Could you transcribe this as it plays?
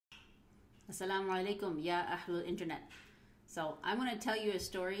Assalamu alaikum, ya ahlul internet. So I'm going to tell you a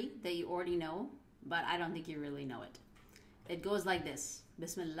story that you already know, but I don't think you really know it. It goes like this.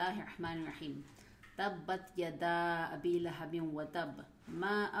 Bismillahir Rahmanir Rahim. Tabbat yada Abi Lahabin wa tab.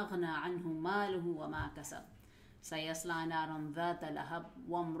 Ma aghna anhu maluhu wa ma kasab. Sayasla naran dhata lahab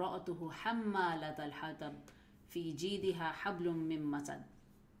wa imra'atuhu hammalat al-hatab. Fi jidiha hablum min masad.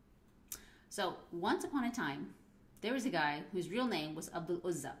 So once upon a time, there was a guy whose real name was Abdul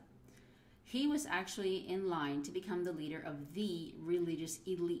Uzza. He was actually in line to become the leader of the religious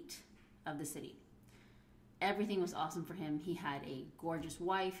elite of the city. Everything was awesome for him. He had a gorgeous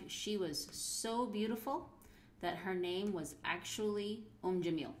wife. She was so beautiful that her name was actually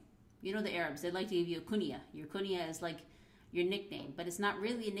Jamil. You know the Arabs, they like to give you a kunya. Your kunya is like your nickname, but it's not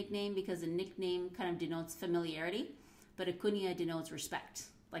really a nickname because a nickname kind of denotes familiarity, but a kunya denotes respect.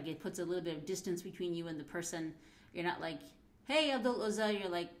 Like it puts a little bit of distance between you and the person. You're not like, hey, Abdul Uzza. You're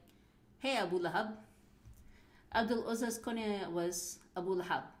like, hey, Abu Lahab. Abdul Uzza's kunya was Abu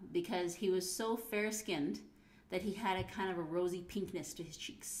Lahab because he was so fair-skinned that he had a kind of a rosy pinkness to his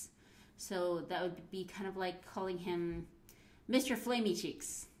cheeks. So that would be kind of like calling him Mr.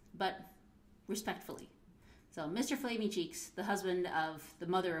 Flamey-Cheeks, but respectfully. So Mr. Flamey-Cheeks, the husband of the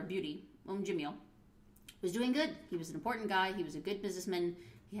mother of beauty, Jamil, was doing good. He was an important guy. He was a good businessman.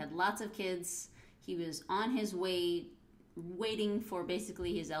 He had lots of kids. He was on his way, waiting for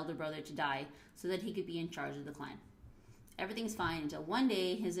basically his elder brother to die so that he could be in charge of the clan. Everything's fine until one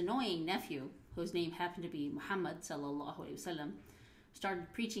day his annoying nephew, whose name happened to be Muhammad sallallahu alaihi wasallam,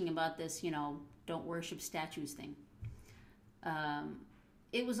 started preaching about this, don't worship statues thing.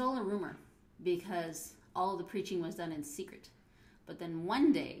 It was all a rumor because all the preaching was done in secret. But then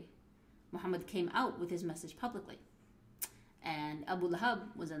one day, Muhammad came out with his message publicly. And Abu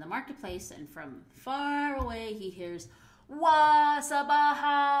Lahab was in the marketplace, and from far away he hears, Wa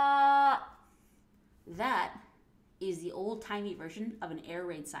Sabaha! That is the old-timey version of an air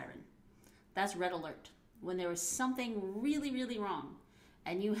raid siren. That's red alert. When there was something really, really wrong,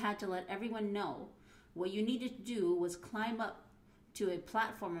 and you had to let everyone know, what you needed to do was climb up to a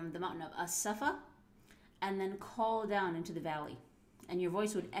platform on the mountain of As-Safa, and then call down into the valley. And your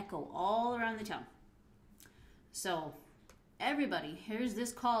voice would echo all around the town. So everybody hears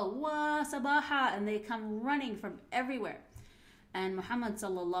this call, Wa Sabaha, and they come running from everywhere. And Muhammad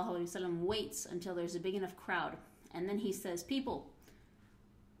sallallahu alaihi wasallam waits until there's a big enough crowd. And then he says, people,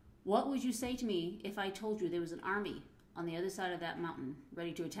 what would you say to me if I told you there was an army on the other side of that mountain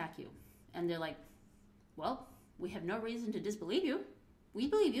ready to attack you? And they're like, well, we have no reason to disbelieve you. We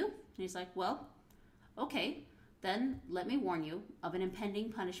believe you. And he's like, well, okay, then let me warn you of an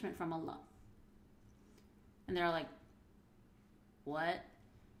impending punishment from Allah. And they're like, what?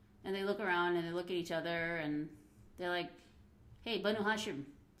 And they look around and they look at each other and they're like, hey, Banu Hashim,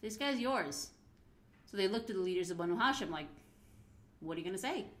 this guy's yours. So they look to the leaders of Banu Hashim like, what are you going to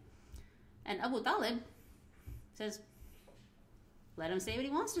say? And Abu Talib says, let him say what he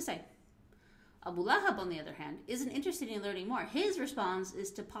wants to say. Abu Lahab, on the other hand, isn't interested in learning more. His response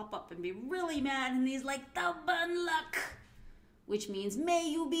is to pop up and be really mad, and he's like, Tabban lak, which means, may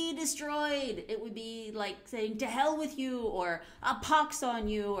you be destroyed. It would be like saying, to hell with you, or a pox on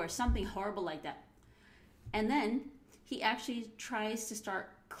you, or something horrible like that. And then he actually tries to start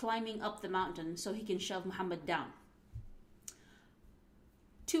climbing up the mountain so he can shove Muhammad down.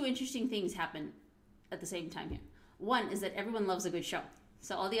 Two interesting things happen at the same time here. One is that everyone loves a good show.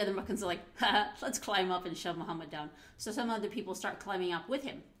 So all the other Meccans are like, let's climb up and shove Muhammad down. So some other people start climbing up with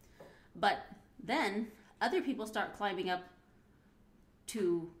him. But then other people start climbing up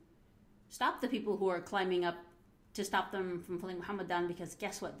to stop the people who are climbing up, to stop them from pulling Muhammad down, because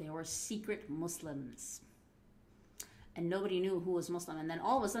guess what? They were secret Muslims. And nobody knew who was Muslim. And then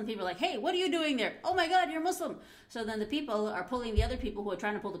all of a sudden people are like, hey, what are you doing there? Oh my God, you're Muslim. So then the people are pulling the other people who are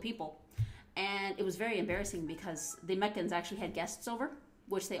trying to pull the people. And it was very embarrassing because the Meccans actually had guests over,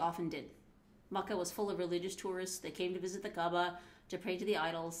 which they often did. Makkah was full of religious tourists. They came to visit the Kaaba, to pray to the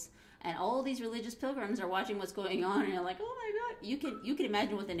idols. And all these religious pilgrims are watching what's going on. And you're like, oh my God. You can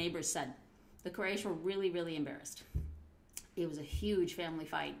imagine what the neighbors said. The Quraysh were really, really embarrassed. It was a huge family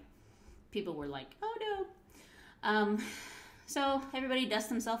fight. People were like, oh no. So everybody dusts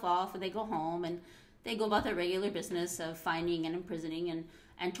themselves off and they go home and they go about their regular business of finding and imprisoning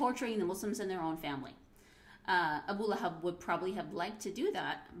and torturing the Muslims in their own family. Abu Lahab would probably have liked to do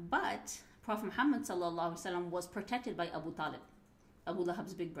that, but Prophet Muhammad sallallahu alaihi wasallam was protected by Abu Talib, Abu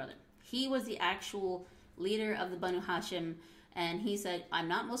Lahab's big brother. He was the actual leader of the Banu Hashim, and he said, I'm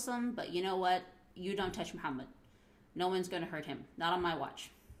not Muslim, but you know what? You don't touch Muhammad. No one's going to hurt him. Not on my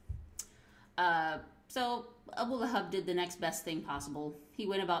watch. So Abu Lahab did the next best thing possible. He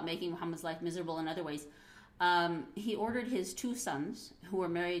went about making Muhammad's life miserable in other ways. He ordered his two sons, who were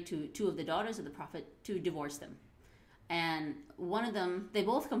married to two of the daughters of the Prophet, to divorce them. And one of them, they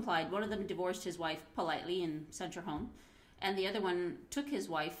both complied. One of them divorced his wife politely and sent her home. And the other one took his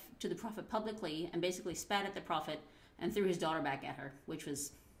wife to the Prophet publicly and basically spat at the Prophet and threw his daughter back at her, which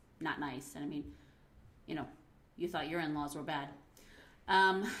was not nice. And I mean, you know, you thought your in-laws were bad.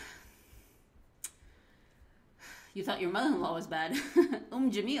 You thought your mother-in-law was bad.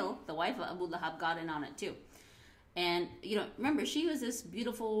 Jamil, the wife of Abu Lahab, got in on it too. And, you know, remember, she was this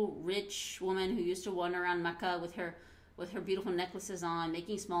beautiful, rich woman who used to wander around Mecca with her beautiful necklaces on,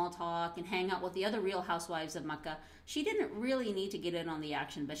 making small talk and hang out with the other real housewives of Mecca. She didn't really need to get in on the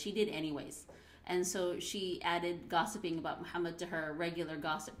action, but she did anyways. And so she added gossiping about Muhammad to her regular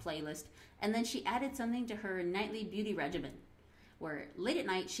gossip playlist. And then she added something to her nightly beauty regimen, where late at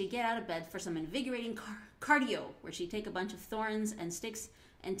night she'd get out of bed for some invigorating cardio, where she'd take a bunch of thorns and sticks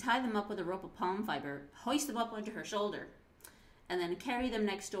and tie them up with a rope of palm fiber, hoist them up onto her shoulder, and then carry them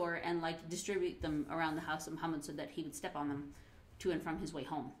next door and like distribute them around the house of Muhammad so that he would step on them to and from his way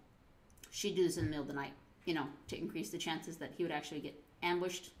home. She'd do this in the middle of the night, you know, to increase the chances that he would actually get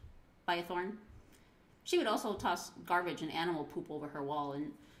ambushed by a thorn. She would also toss garbage and animal poop over her wall,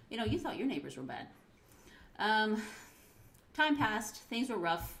 and, you know, you thought your neighbors were bad. Time passed, things were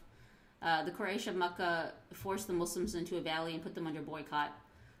rough. The Quraysh of Mecca forced the Muslims into a valley and put them under boycott.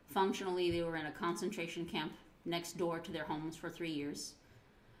 Functionally, they were in a concentration camp next door to their homes for 3 years.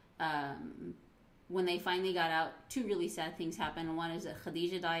 When they finally got out, two really sad things happened. One is that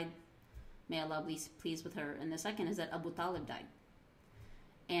Khadija died. May Allah be pleased with her. And the second is that Abu Talib died.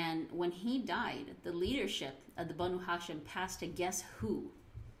 And when he died, the leadership of the Banu Hashim passed to guess who?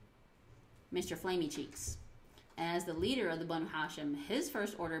 Mr. Flamey-Cheeks. And as the leader of the Banu Hashim, his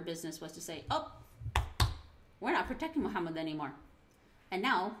first order of business was to say, oh, we're not protecting Muhammad anymore. And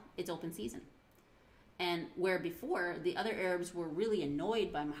now it's open season. And where before the other Arabs were really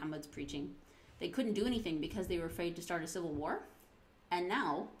annoyed by Muhammad's preaching, they couldn't do anything because they were afraid to start a civil war. And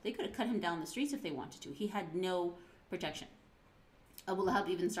now they could have cut him down the streets if they wanted to. He had no protection. Abu Lahab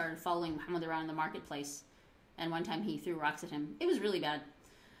even started following Muhammad around the marketplace. And one time he threw rocks at him. It was really bad.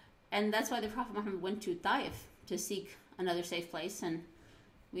 And that's why the Prophet Muhammad went to Taif to seek another safe place. And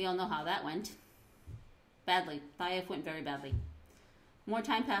we all know how that went. Badly. Taif went very badly. More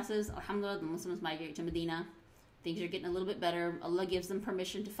time passes. Alhamdulillah, the Muslims migrate to Medina. Things are getting a little bit better. Allah gives them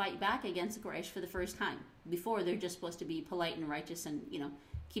permission to fight back against the Quraysh for the first time. Before, they're just supposed to be polite and righteous and, you know,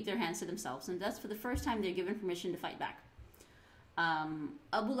 keep their hands to themselves. And that's for the first time they're given permission to fight back.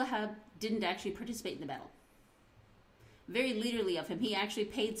 Abu Lahab didn't actually participate in the battle. Very leaderly of him, he actually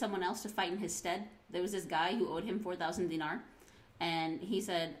paid someone else to fight in his stead. There was this guy who owed him 4,000 dinar. And he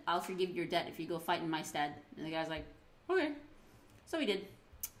said, I'll forgive your debt if you go fight in my stead. And the guy's like, okay. So he did.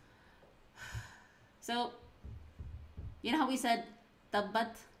 So, you know how we said,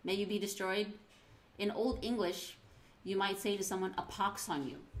 Tabbat, may you be destroyed? In Old English, you might say to someone, a pox on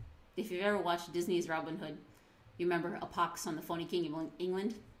you. If you've ever watched Disney's Robin Hood, you remember a pox on the phony king of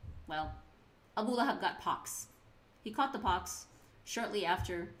England? Well, Abu Lahab got pox. He caught the pox shortly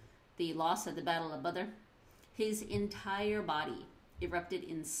after the loss at the Battle of Badr. His entire body erupted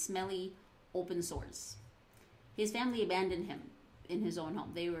in smelly, open sores. His family abandoned him in his own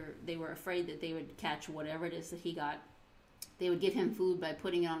home. They were afraid that they would catch whatever it is that he got. They would give him food by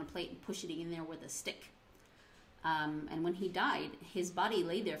putting it on a plate and pushing it in there with a stick. And when he died, his body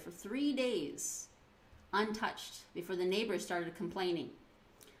lay there for 3 days, untouched, before the neighbors started complaining.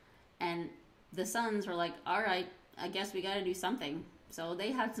 And the sons were like, all right, I guess we got to do something. So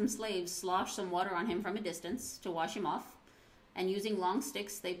they had some slaves slosh some water on him from a distance to wash him off. And using long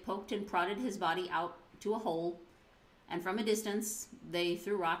sticks, they poked and prodded his body out to a hole. And from a distance, they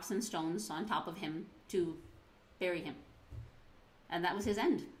threw rocks and stones on top of him to bury him. And that was his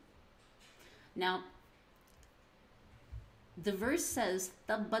end. Now, the verse says,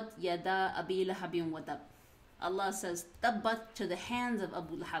 Tabbat yada Abi Lahabin wa tab. Allah says, Tabbat, to the hands of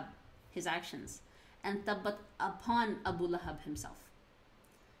Abu Lahab, his actions. And Tabbat, upon Abu Lahab himself.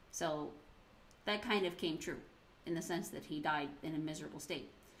 So, that kind of came true, in the sense that he died in a miserable state.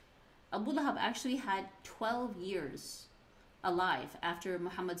 Abu Lahab actually had 12 years alive after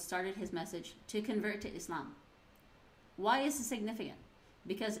Muhammad started his message to convert to Islam. Why is this significant?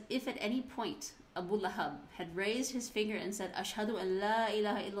 Because if at any point Abu Lahab had raised his finger and said, Ashhadu an la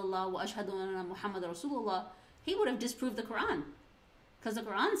ilaha illallah wa ashhadu anna Muhammad Rasulullah, he would have disproved the Quran. Because the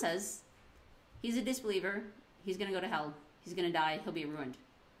Quran says, he's a disbeliever, he's going to go to hell, he's going to die, he'll be ruined.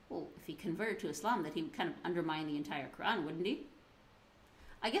 Well, if he converted to Islam, that he would kind of undermine the entire Quran, wouldn't he?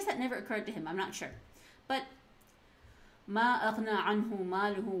 I guess that never occurred to him, I'm not sure. But ما أغنى عنه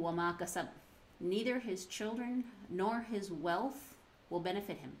ماله وما كسب. Neither his children nor his wealth will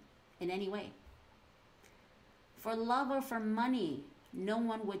benefit him in any way. For love or for money, no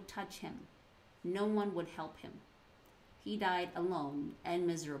one would touch him. No one would help him. He died alone and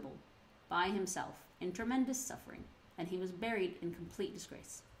miserable, by himself, in tremendous suffering, and he was buried in complete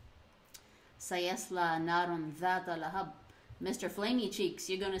disgrace. سيصلى نار ذات لهب. Mr. Flamey-Cheeks,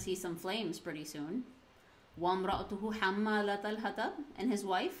 you're going to see some flames pretty soon. وامرأته حمالة الحطب. And his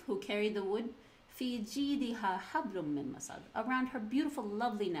wife, who carried the wood, في جيدها حبل من مسد. Around her beautiful,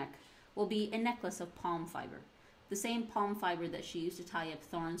 lovely neck will be a necklace of palm fiber, the same palm fiber that she used to tie up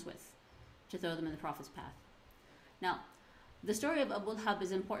thorns with, to throw them in the Prophet's path. Now, the story of Abu Lahab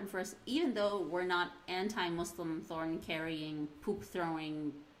is important for us, even though we're not anti-Muslim, thorn-carrying,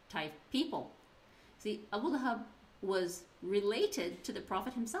 poop-throwing type people. See, Abu Lahab was related to the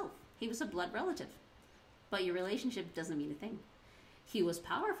Prophet himself. He was a blood relative. But your relationship doesn't mean a thing. He was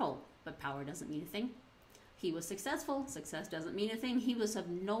powerful, but power doesn't mean a thing. He was successful. Success doesn't mean a thing. He was of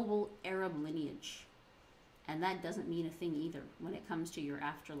noble Arab lineage. And that doesn't mean a thing either when it comes to your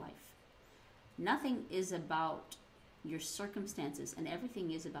afterlife. Nothing is about your circumstances, and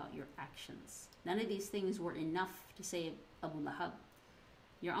everything is about your actions. None of these things were enough to save Abu Lahab.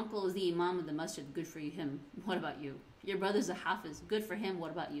 Your uncle is the imam of the masjid, good for him. What about you? Your brother's a hafiz, good for him. What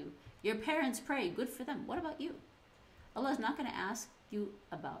about you? Your parents pray, good for them. What about you? Allah is not going to ask you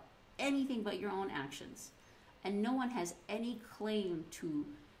about anything but your own actions. And no one has any claim to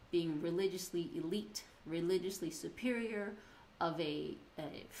being religiously elite, religiously superior, of a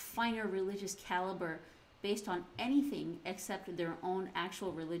finer religious caliber, based on anything except their own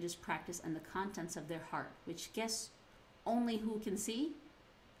actual religious practice and the contents of their heart, which guess only who can see?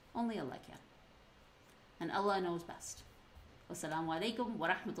 Only Allah can. And Allah knows best. Wassalamu alaikum wa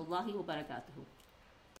rahmatullahi wa barakatuhu.